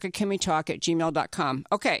americacanwetalk@gmail.com.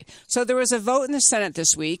 Okay, so there was a vote in the Senate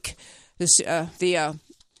this week.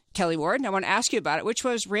 Kelli Ward, and I want to ask you about it, which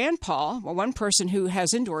was Rand Paul, one person who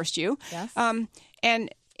has endorsed you. Yes.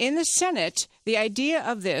 And in the Senate, the idea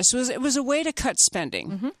of this was it was a way to cut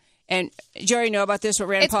spending. Mm-hmm. And do you already know about this? What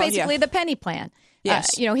Rand It's Paul? basically the penny plan.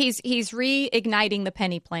 Yes. He's reigniting the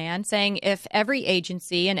penny plan, saying if every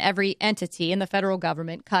agency and every entity in the federal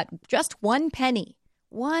government cut just one penny,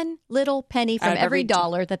 one little penny from every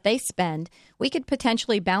dollar that they spend, we could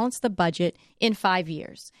potentially balance the budget in 5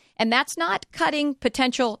 years. And that's not cutting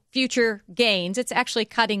potential future gains. It's actually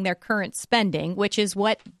cutting their current spending, which is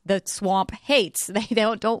what the swamp hates. They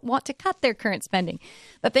don't want to cut their current spending.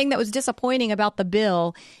 The thing that was disappointing about the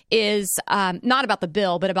bill is not about the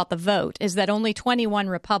bill, but about the vote, is that only 21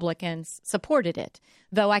 Republicans supported it.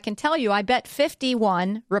 Though I can tell you, I bet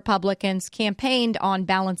 51 Republicans campaigned on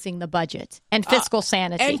balancing the budget and fiscal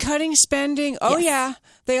sanity. And cutting spending. Oh, Yes. yeah.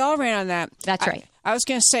 They all ran on that. That's right. I was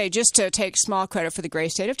going to say, just to take small credit for the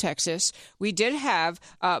great state of Texas, we did have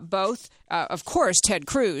both, of course, Ted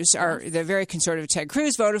Cruz, the very conservative Ted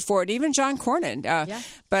Cruz voted for it, even John Cornyn.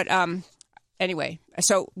 But anyway,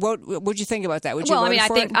 so what would you think about that? Would you Well, I vote mean, I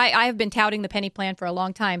for think it? I have been touting the penny plan for a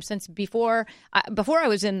long time, since before I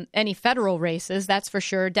was in any federal races, that's for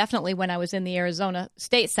sure. Definitely when I was in the Arizona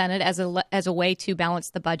State Senate as a way to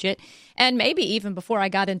balance the budget, and maybe even before I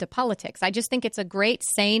got into politics. I just think it's a great,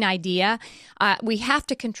 sane idea. We have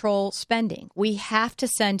to control spending. We have to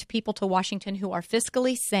send people to Washington who are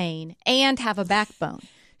fiscally sane and have a backbone.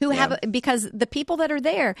 Because the people that are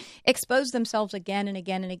there expose themselves again and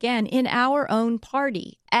again and again in our own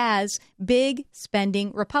party as big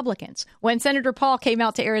spending Republicans. When Senator Paul came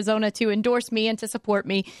out to Arizona to endorse me and to support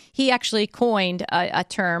me, he actually coined a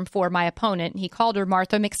term for my opponent. He called her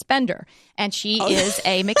Martha McSpender, and she is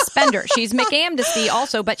a McSpender. She's McAmnesty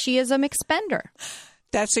also, but she is a McSpender.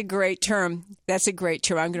 That's a great term. I'm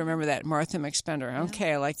going to remember that, Martha McSpender.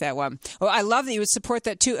 Okay, I like that one. Well, I love that you would support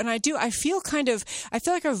that too. And I do. I feel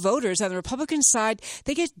like our voters on the Republican side,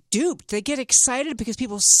 they get duped. They get excited because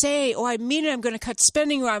people say, "Oh, I mean it. I'm going to cut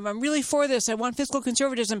spending. I'm really for this. I want fiscal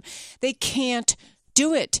conservatism." They can't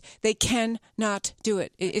do it. They cannot do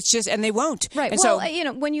it. It's just, and they won't. Right. And well,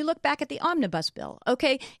 so, when you look back at the omnibus bill,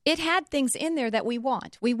 okay, it had things in there that we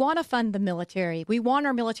want. We want to fund the military. We want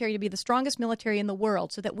our military to be the strongest military in the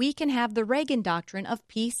world so that we can have the Reagan doctrine of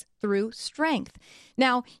peace through strength.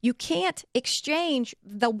 Now, you can't exchange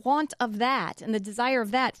the want of that and the desire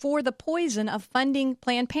of that for the poison of funding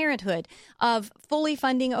Planned Parenthood, of fully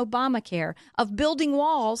funding Obamacare, of building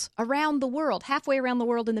walls around the world, halfway around the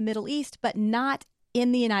world in the Middle East, but not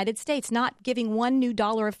in the United States, not giving one new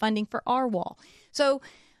dollar of funding for our wall. So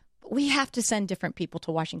we have to send different people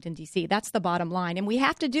to Washington, D.C. That's the bottom line. And we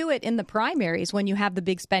have to do it in the primaries when you have the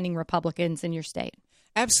big spending Republicans in your state.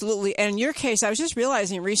 Absolutely. And in your case, I was just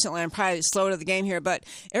realizing recently, I'm probably slow to the game here, but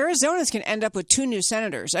Arizonans can end up with 2 new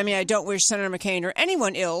senators. I mean, I don't wish Senator McCain or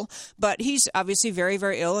anyone ill, but he's obviously very,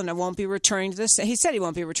 very ill and won't be returning to the Senate. He said he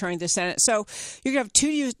won't be returning to the Senate. So you're going to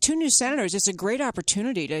have two new senators. It's a great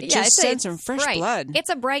opportunity to just send some fresh blood. It's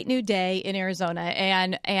a bright new day in Arizona,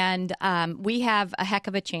 and we have a heck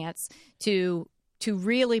of a chance to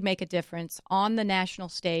really make a difference on the national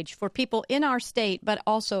stage for people in our state, but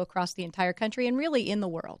also across the entire country and really in the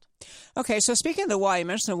world. Okay, so speaking of the wall, you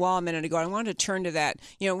mentioned the wall a minute ago. I wanted to turn to that.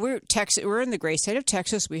 We're in the great state of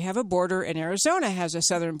Texas. We have a border, and Arizona has a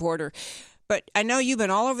southern border. But I know you've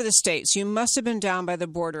been all over the states. You must have been down by the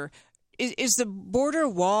border. Is the border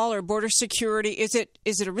wall or border security, is it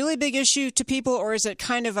a really big issue to people, or is it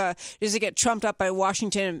kind of does it get trumped up by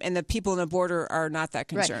Washington and the people in the border are not that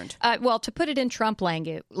concerned? Right. Well, to put it in Trump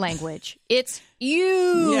language, it's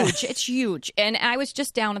huge. Yeah. It's huge. And I was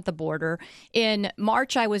just down at the border. In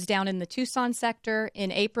March, I was down in the Tucson sector.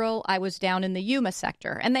 In April, I was down in the Yuma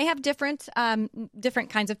sector. And they have different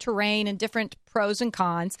kinds of terrain and different pros and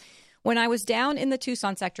cons. When I was down in the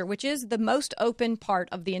Tucson sector, which is the most open part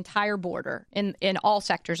of the entire border in all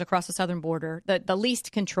sectors across the southern border, the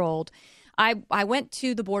least controlled, I went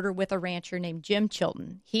to the border with a rancher named Jim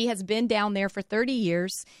Chilton. He has been down there for 30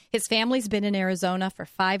 years. His family's been in Arizona for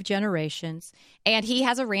 5 generations, and he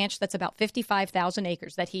has a ranch that's about 55,000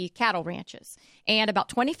 acres that he cattle ranches. And about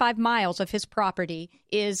 25 miles of his property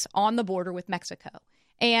is on the border with Mexico.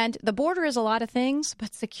 And the border is a lot of things,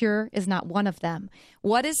 but secure is not one of them.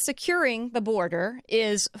 What is securing the border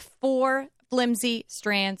is 4 flimsy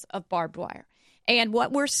strands of barbed wire. And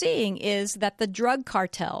what we're seeing is that the drug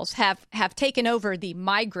cartels have taken over the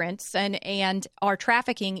migrants and are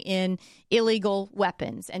trafficking in illegal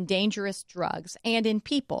weapons and dangerous drugs and in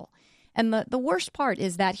people. And the worst part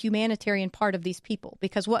is that humanitarian part of these people,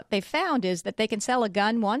 because what they found is that they can sell a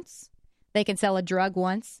gun once, they can sell a drug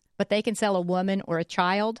once, but they can sell a woman or a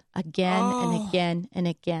child again and again and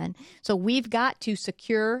again. So we've got to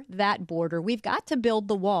secure that border. We've got to build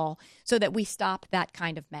the wall so that we stop that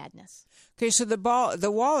kind of madness. Okay, so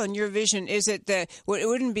the wall in your vision, is it it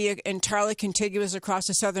wouldn't be entirely contiguous across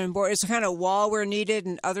the southern border? It's the kind of wall where needed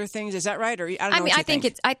and other things. Is that right? Or I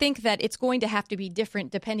think that it's going to have to be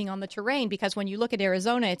different depending on the terrain, because when you look at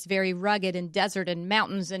Arizona, it's very rugged and desert and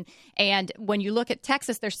mountains, and when you look at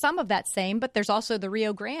Texas, there's some of that same, but there's also the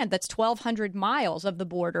Rio Grande that's 1,200 miles of the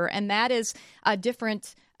border, and that is a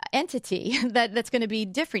different entity that's going to be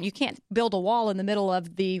different. You can't build a wall in the middle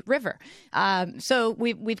of the river. So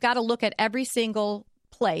we've got to look at every single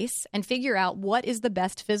place and figure out what is the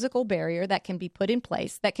best physical barrier that can be put in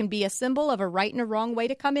place, that can be a symbol of a right and a wrong way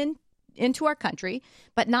to come into our country,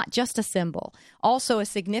 but not just a symbol. Also a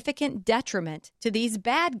significant detriment to these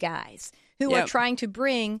bad guys who are trying to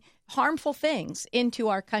bring harmful things into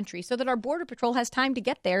our country so that our Border Patrol has time to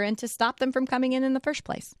get there and to stop them from coming in the first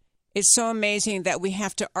place. It's so amazing that we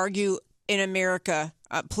have to argue in America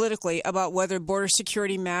politically about whether border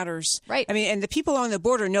security matters. Right. I mean, and the people on the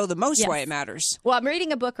border know the most why it matters. Well, I'm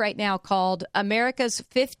reading a book right now called America's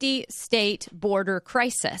 50-State Border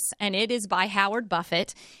Crisis, and it is by Howard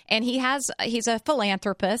Buffett. And he's a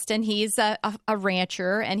philanthropist, and he's a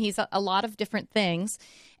rancher, and he's a lot of different things.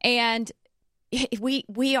 And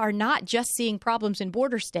we are not just seeing problems in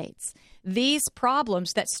border states. These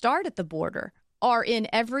problems that start at the border are in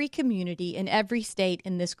every community, in every state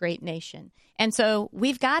in this great nation. And so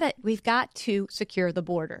we've got to secure the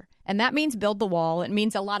border. And that means build the wall. It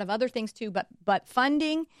means a lot of other things too, but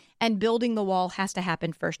funding and building the wall has to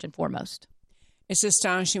happen first and foremost. It's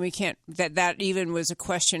astonishing that even was a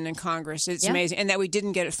question in Congress. It's amazing. And that we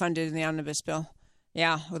didn't get it funded in the omnibus bill.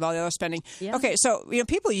 Yeah, with all the other spending. Yeah. Okay, so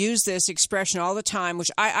people use this expression all the time, which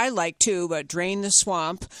I like too, but drain the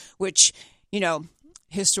swamp, which,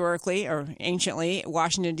 historically or anciently,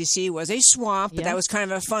 Washington, D.C. was a swamp, but that was kind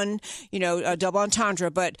of a fun, a double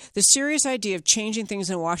entendre. But the serious idea of changing things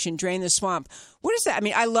in Washington, drain the swamp, What is that? I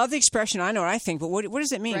mean, I love the expression. I know what I think, but what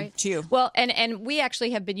does it mean to you? Well, and we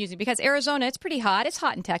actually have been using, because Arizona, it's pretty hot. It's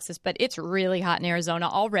hot in Texas, but it's really hot in Arizona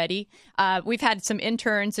already. We've had some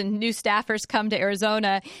interns and new staffers come to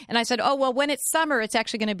Arizona, and I said, oh, well, when it's summer, it's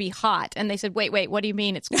actually going to be hot. And they said, wait, what do you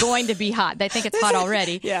mean it's going to be hot? They think it's hot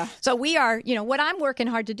already. Yeah. So we are, what I'm working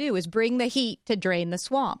hard to do is bring the heat to drain the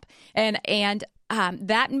swamp. And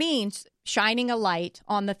that means shining a light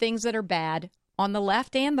on the things that are bad on the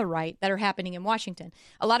left and the right that are happening in Washington.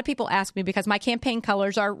 A lot of people ask me, because my campaign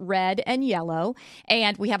colors are red and yellow,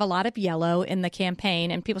 and we have a lot of yellow in the campaign,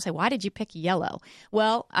 and people say, why did you pick yellow?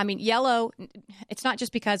 Well, I mean, yellow, it's not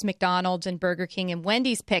just because McDonald's and Burger King and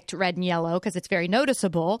Wendy's picked red and yellow because it's very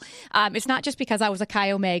noticeable. It's not just because I was a Chi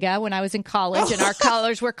Omega when I was in college and our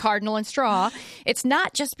colors were cardinal and straw. It's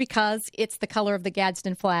not just because it's the color of the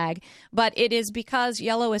Gadsden flag, but it is because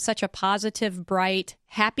yellow is such a positive, bright,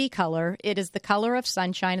 happy color. It is the color of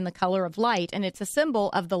sunshine and the color of light, and it's a symbol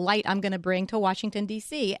of the light I'm going to bring to Washington,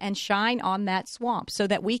 D.C. and shine on that swamp so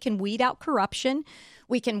that we can weed out corruption,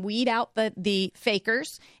 we can weed out the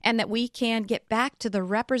fakers, and that we can get back to the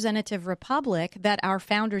representative republic that our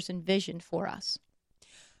founders envisioned for us.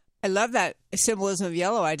 I love that symbolism of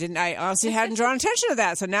yellow. I honestly hadn't drawn attention to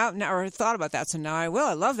that. So now or thought about that. So now I will.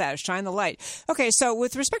 I love that. Shine the light. Okay. So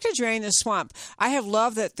with respect to draining the swamp, I have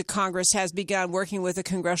loved that the Congress has begun working with the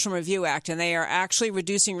Congressional Review Act, and they are actually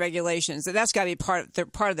reducing regulations. That's got to be part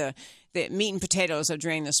of the meat and potatoes of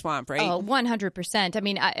draining the swamp, right? Oh, 100%. I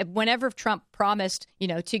mean, whenever Trump promised,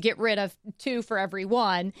 to get rid of 2 for every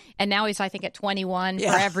one, and now he's, I think, at 21 for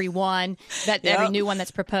every one, every new one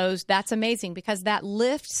that's proposed, that's amazing, because that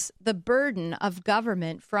lifts the burden of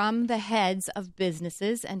government from the heads of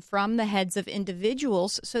businesses and from the heads of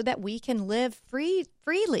individuals so that we can live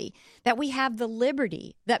freely, that we have the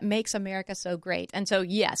liberty that makes America so great. And so,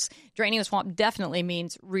 yes, draining the swamp definitely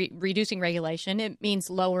means reducing regulation. It means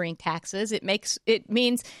lowering taxes. It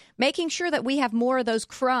means making sure that we have more of those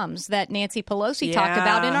crumbs that Nancy Pelosi talked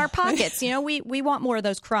about in our pockets. We want more of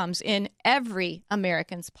those crumbs in every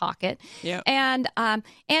American's pocket. Yep. And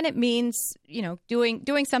it means,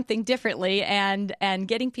 doing something differently and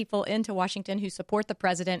getting people into Washington who support the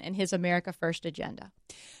president and his America First agenda.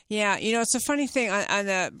 Yeah, it's a funny thing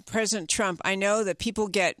on President Trump. I know that people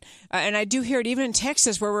get, and I do hear it even in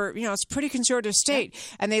Texas, where we're, it's a pretty conservative state,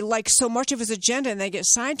 and they like so much of his agenda, and they get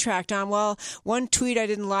sidetracked on, well, one tweet I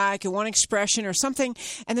didn't like, and one expression or something,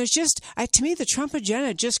 and there's just, to me, the Trump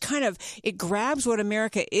agenda just kind of, it grabs what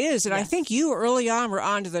America is, and I think you early on were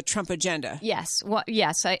onto the Trump agenda. Yes,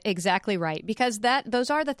 exactly right, because those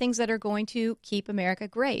are the things that are going to keep America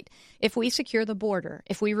great. If we secure the border,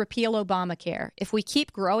 if we repeal Obamacare, if we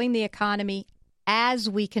keep growing the economy as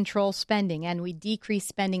we control spending and we decrease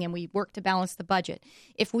spending and we work to balance the budget,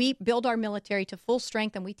 if we build our military to full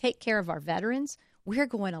strength and we take care of our veterans, we're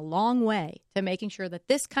going a long way to making sure that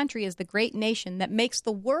this country is the great nation that makes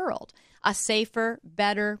the world a safer,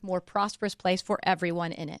 better, more prosperous place for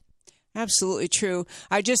everyone in it. Absolutely true.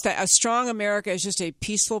 A strong America is just a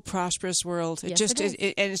peaceful, prosperous world.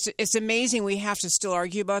 It's amazing we have to still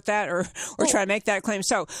argue about that or try to make that claim.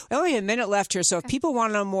 So we only have a minute left here. So if people want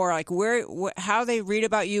to know more, like how they read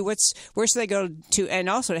about you, where should they go to, and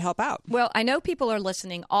also to help out? Well, I know people are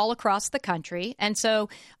listening all across the country, and so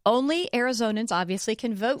only Arizonans obviously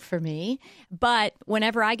can vote for me. But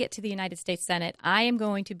whenever I get to the United States Senate, I am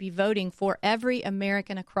going to be voting for every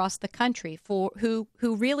American across the country who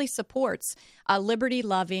really supports a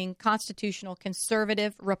liberty-loving, constitutional,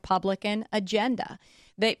 conservative, Republican agenda.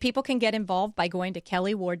 People can get involved by going to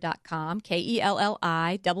KelliWard.com,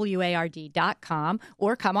 KelliWard.com,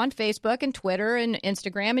 or come on Facebook and Twitter and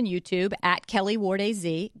Instagram and YouTube at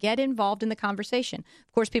KelliWardAZ. Get involved in the conversation.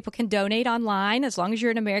 Of course, people can donate online. As long as you're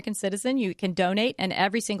an American citizen, you can donate, and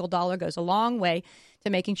every single dollar goes a long way to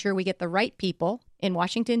making sure we get the right people in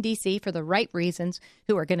Washington, D.C. for the right reasons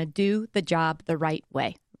who are going to do the job the right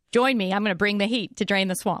way. Join me. I'm going to bring the heat to drain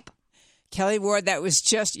the swamp. Kelli Ward,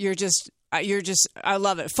 I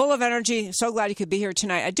love it. Full of energy. So glad you could be here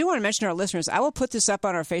tonight. I do want to mention to our listeners, I will put this up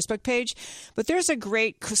on our Facebook page, but there's a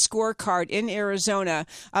great scorecard in Arizona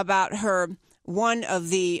about one of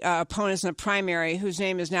the opponents in the primary, whose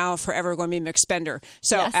name is now forever going to be McSpender.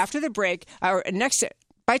 So after the break,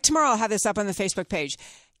 by tomorrow, I'll have this up on the Facebook page.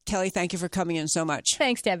 Kelli, thank you for coming in so much.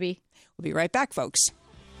 Thanks, Debbie. We'll be right back, folks.